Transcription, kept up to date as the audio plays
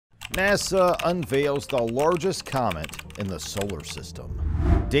NASA unveils the largest comet in the solar system.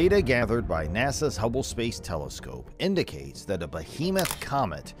 Data gathered by NASA's Hubble Space Telescope indicates that a behemoth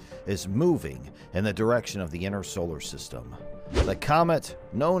comet is moving in the direction of the inner solar system. The comet,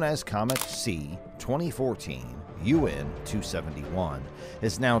 known as Comet C 2014 UN-271,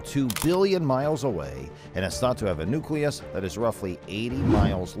 is now 2 billion miles away and is thought to have a nucleus that is roughly 80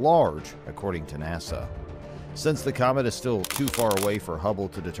 miles large, according to NASA. Since the comet is still too far away for Hubble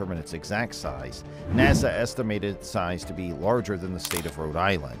to determine its exact size, NASA estimated its size to be larger than the state of Rhode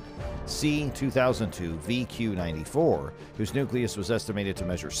Island. C 2002 VQ-94, whose nucleus was estimated to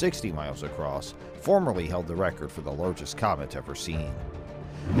measure 60 miles across, formerly held the record for the largest comet ever seen.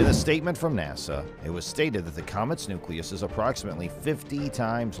 In a statement from NASA, it was stated that the comet's nucleus is approximately 50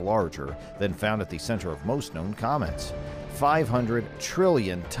 times larger than found at the center of most known comets. 500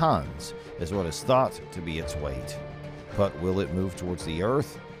 trillion tons is what is thought to be its weight. But will it move towards the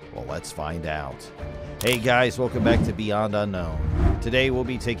Earth? Well, let's find out. Hey guys, welcome back to Beyond Unknown. Today we'll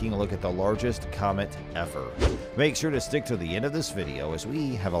be taking a look at the largest comet ever. Make sure to stick to the end of this video as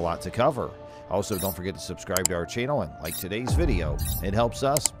we have a lot to cover. Also, don't forget to subscribe to our channel and like today's video. It helps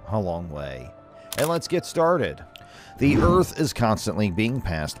us a long way. And let's get started. The Earth is constantly being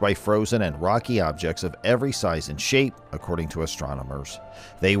passed by frozen and rocky objects of every size and shape, according to astronomers.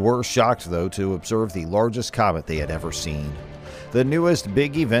 They were shocked, though, to observe the largest comet they had ever seen. The newest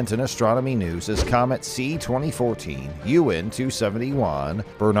big event in astronomy news is Comet C 2014 UN-271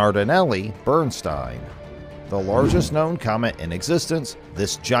 Bernardinelli-Bernstein. The largest known comet in existence,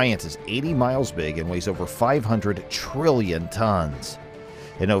 this giant is 80 miles big and weighs over 500 trillion tons.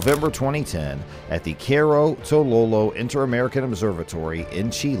 In November 2010, at the Cerro Tololo Inter-American Observatory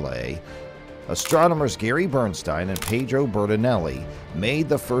in Chile, astronomers Gary Bernstein and Pedro Bertinelli made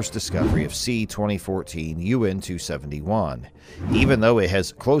the first discovery of C 2014 UN-271. Even though it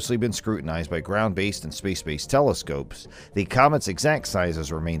has closely been scrutinized by ground-based and space-based telescopes, the comet's exact size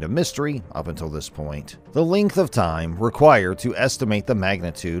has remained a mystery up until this point. The length of time required to estimate the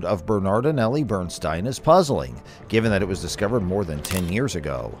magnitude of Bernardinelli-Bernstein is puzzling, given that it was discovered more than 10 years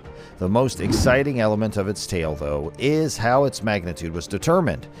ago. The most exciting element of its tale, though, is how its magnitude was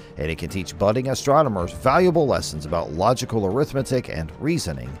determined, and it can teach budding astronomers valuable lessons about logical arithmetic and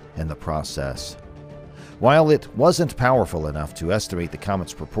reasoning in the process. While it wasn't powerful enough to estimate the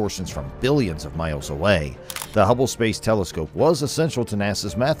comet's proportions from billions of miles away, the Hubble Space Telescope was essential to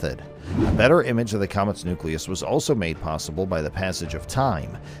NASA's method. A better image of the comet's nucleus was also made possible by the passage of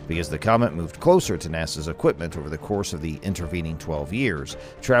time, because the comet moved closer to NASA's equipment over the course of the intervening 12 years,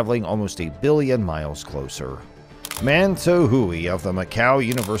 traveling almost 1 billion miles closer. Man-To Hui of the Macau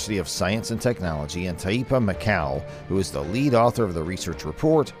University of Science and Technology and Taipa Macau, who is the lead author of the research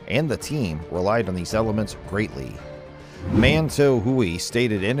report, and the team relied on these elements greatly. Man-To Hui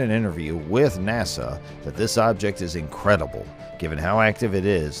stated in an interview with NASA that this object is incredible, given how active it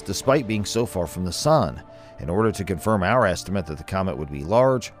is, despite being so far from the Sun. In order to confirm our estimate that the comet would be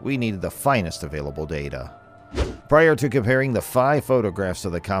large, we needed the finest available data. Prior to comparing the 5 photographs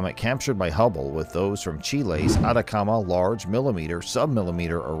of the comet captured by Hubble with those from Chile's Atacama Large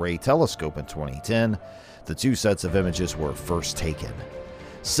Millimeter-Submillimeter Array Telescope in 2010, the 2 sets of images were first taken.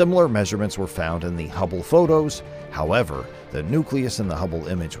 Similar measurements were found in the Hubble photos. However, the nucleus in the Hubble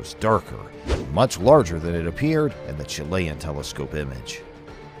image was darker, much larger than it appeared in the Chilean telescope image.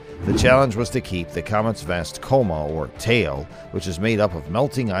 The challenge was to keep the comet's vast coma, or tail, which is made up of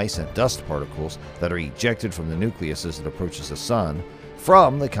melting ice and dust particles that are ejected from the nucleus as it approaches the Sun,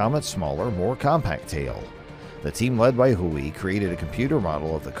 from the comet's smaller, more compact tail. The team led by Hui created a computer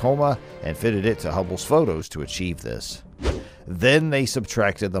model of the coma and fitted it to Hubble's photos to achieve this. Then they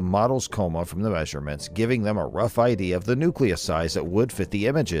subtracted the model's coma from the measurements, giving them a rough idea of the nucleus size that would fit the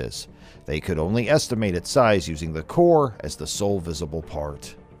images. They could only estimate its size using the core as the sole visible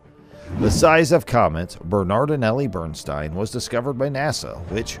part. The size of comet Bernardinelli-Bernstein was discovered by NASA,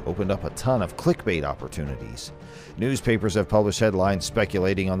 which opened up a ton of clickbait opportunities. Newspapers have published headlines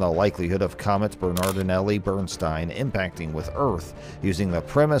speculating on the likelihood of Comet Bernardinelli-Bernstein impacting with Earth using the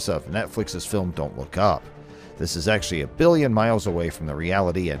premise of Netflix's film Don't Look Up. This is actually 1 billion miles away from the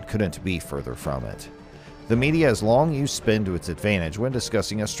reality and couldn't be further from it. The media has long used spin to its advantage when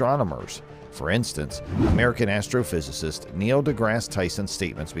discussing astronomers. For instance, American astrophysicist Neil deGrasse Tyson's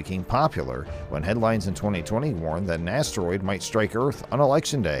statements became popular when headlines in 2020 warned that an asteroid might strike Earth on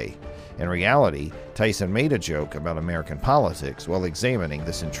Election Day. In reality, Tyson made a joke about American politics while examining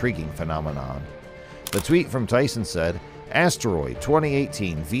this intriguing phenomenon. The tweet from Tyson said, Asteroid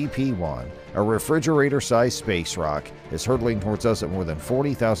 2018 VP1, a refrigerator-sized space rock, is hurtling towards us at more than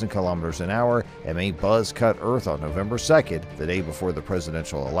 40,000 kilometers an hour and may buzz-cut Earth on November 2nd, the day before the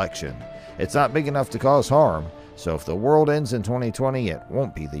presidential election. It's not big enough to cause harm, so if the world ends in 2020, it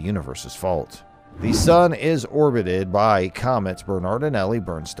won't be the universe's fault. The Sun is orbited by comets Bernard and Ellie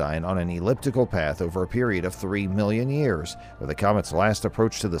Bernstein on an elliptical path over a period of 3 million years, with the comet's last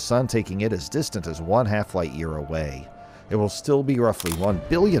approach to the Sun taking it as distant as 1/2 light year away. It will still be roughly 1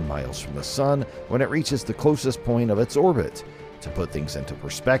 billion miles from the Sun when it reaches the closest point of its orbit. To put things into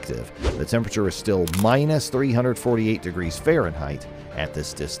perspective, the temperature is still minus 348 degrees Fahrenheit at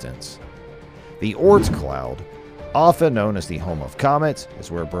this distance. The Oort cloud, often known as the home of comets,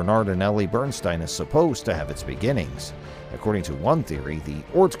 is where Bernard and Ellie Bernstein is supposed to have its beginnings. According to one theory, the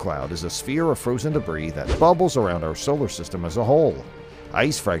Oort cloud is a sphere of frozen debris that bubbles around our solar system as a whole.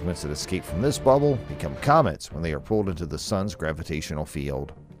 Ice fragments that escape from this bubble become comets when they are pulled into the Sun's gravitational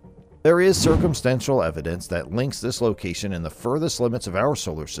field. There is circumstantial evidence that links this location in the furthest limits of our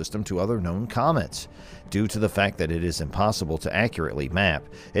solar system to other known comets. Due to the fact that it is impossible to accurately map,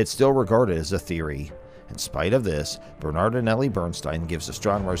 it's still regarded as a theory. In spite of this, Bernard and Ellie Bernstein gives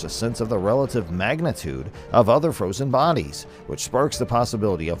astronomers a sense of the relative magnitude of other frozen bodies, which sparks the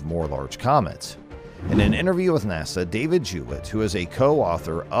possibility of more large comets. In an interview with NASA, David Jewett, who is a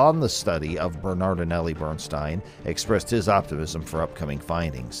co-author on the study of Bernard and Ellie Bernstein, expressed his optimism for upcoming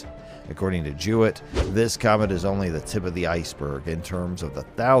findings. According to Jewett, this comet is only the tip of the iceberg in terms of the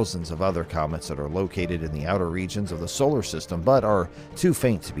thousands of other comets that are located in the outer regions of the solar system but are too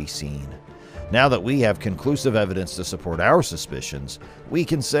faint to be seen. Now that we have conclusive evidence to support our suspicions, we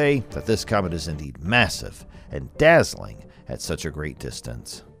can say that this comet is indeed massive and dazzling at such a great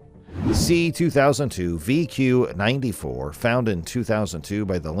distance. C2002 VQ94, found in 2002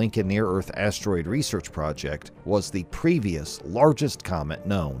 by the Lincoln Near-Earth Asteroid Research Project, was the previous largest comet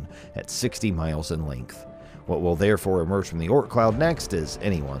known at 60 miles in length. What will therefore emerge from the Oort cloud next is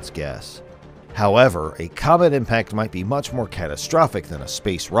anyone's guess. However, a comet impact might be much more catastrophic than a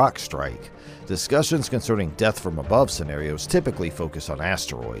space rock strike. Discussions concerning death from above scenarios typically focus on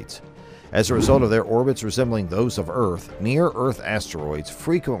asteroids. As a result of their orbits resembling those of Earth, near-Earth asteroids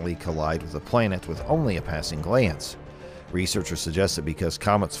frequently collide with a planet with only a passing glance. Researchers suggest that because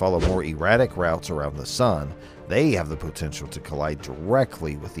comets follow more erratic routes around the Sun, they have the potential to collide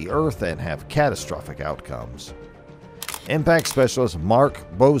directly with the Earth and have catastrophic outcomes. Impact specialist Mark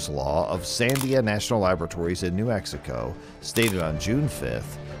Boslaw of Sandia National Laboratories in New Mexico stated on June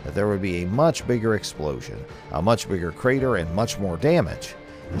 5th that there would be a much bigger explosion, a much bigger crater, and much more damage.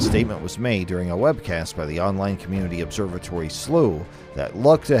 The statement was made during a webcast by the online community observatory SLU that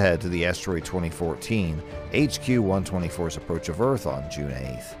looked ahead to the asteroid 2014 HQ-124's approach of Earth on June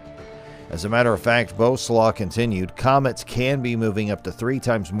 8th. As a matter of fact, Boslaw continued, comets can be moving up to 3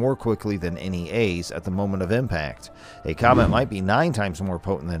 times more quickly than NEAs at the moment of impact. A comet might be 9 times more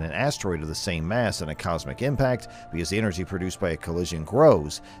potent than an asteroid of the same mass in a cosmic impact because the energy produced by a collision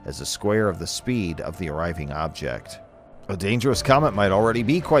grows as the square of the speed of the arriving object. A dangerous comet might already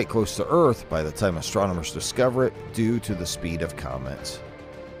be quite close to Earth by the time astronomers discover it due to the speed of comets.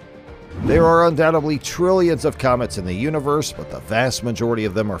 There are undoubtedly trillions of comets in the universe, but the vast majority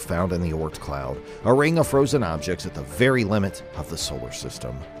of them are found in the Oort cloud, a ring of frozen objects at the very limit of the solar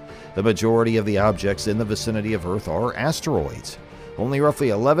system. The majority of the objects in the vicinity of Earth are asteroids. Only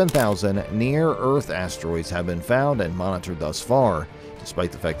roughly 11,000 near-Earth asteroids have been found and monitored thus far,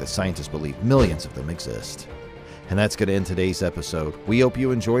 despite the fact that scientists believe millions of them exist. And that's going to end today's episode. We hope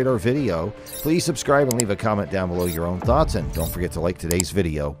you enjoyed our video. Please subscribe and leave a comment down below your own thoughts, and don't forget to like today's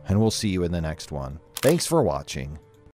video, and we'll see you in the next one. Thanks for watching.